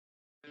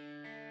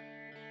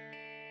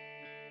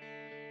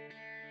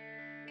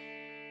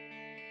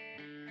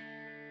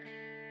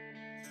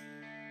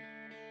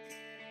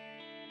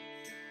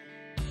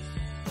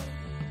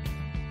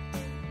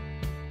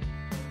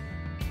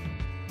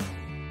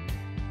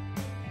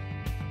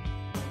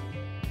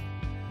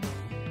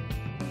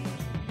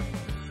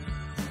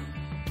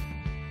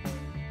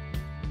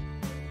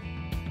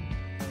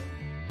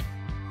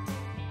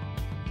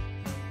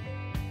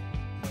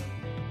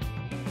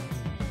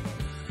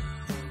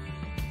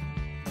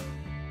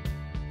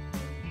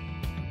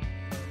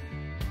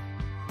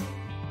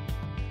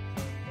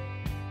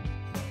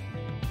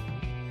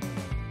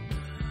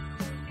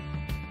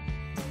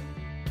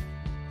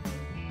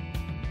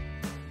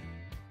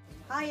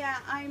Hiya,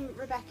 I'm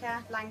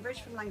Rebecca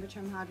Langbridge from Langbridge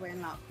Home Hardware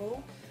in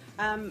Larkhall.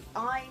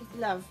 I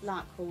love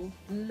Larkhall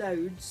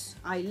loads.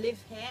 I live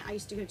here. I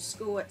used to go to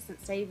school at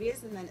St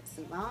Saviour's and then at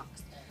St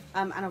Mark's,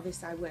 and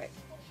obviously I work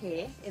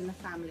here in the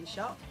family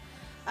shop.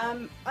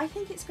 I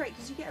think it's great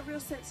because you get a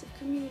real sense of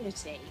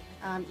community.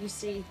 You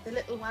see the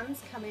little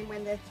ones come in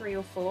when they're 3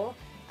 or 4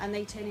 and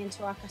they turn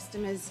into our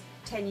customers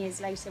 10 years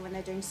later when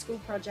they're doing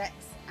school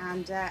projects,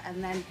 and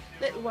then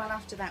a little while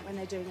after that when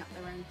they're doing up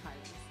their own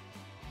homes.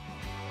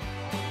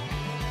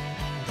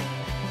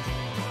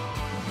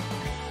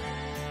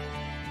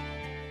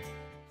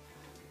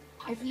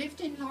 I've lived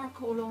in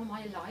Larkhall all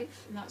my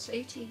life, and that's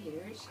 80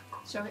 years,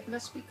 so it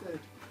must be good.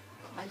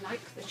 I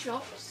like the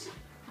shops,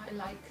 I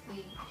like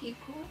the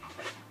people,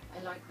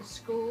 I like the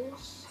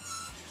schools,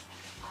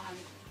 and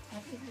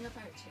everything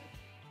about it.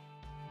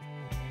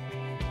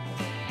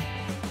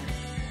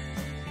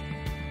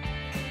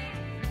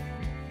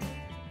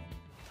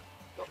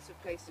 Lots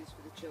of places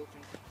for the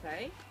children to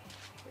play,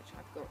 which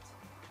I've got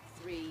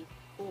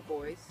 4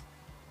 boys,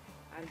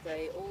 and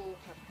they all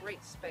have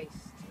great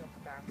space to knock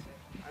about in.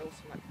 I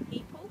also like the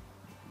people,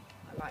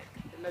 I like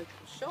the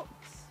local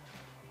shops,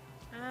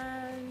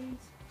 and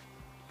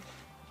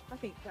I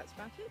think that's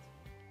about it.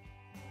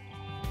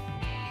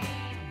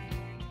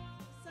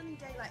 A sunny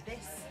day like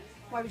this,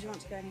 why would you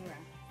want to go anywhere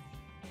else?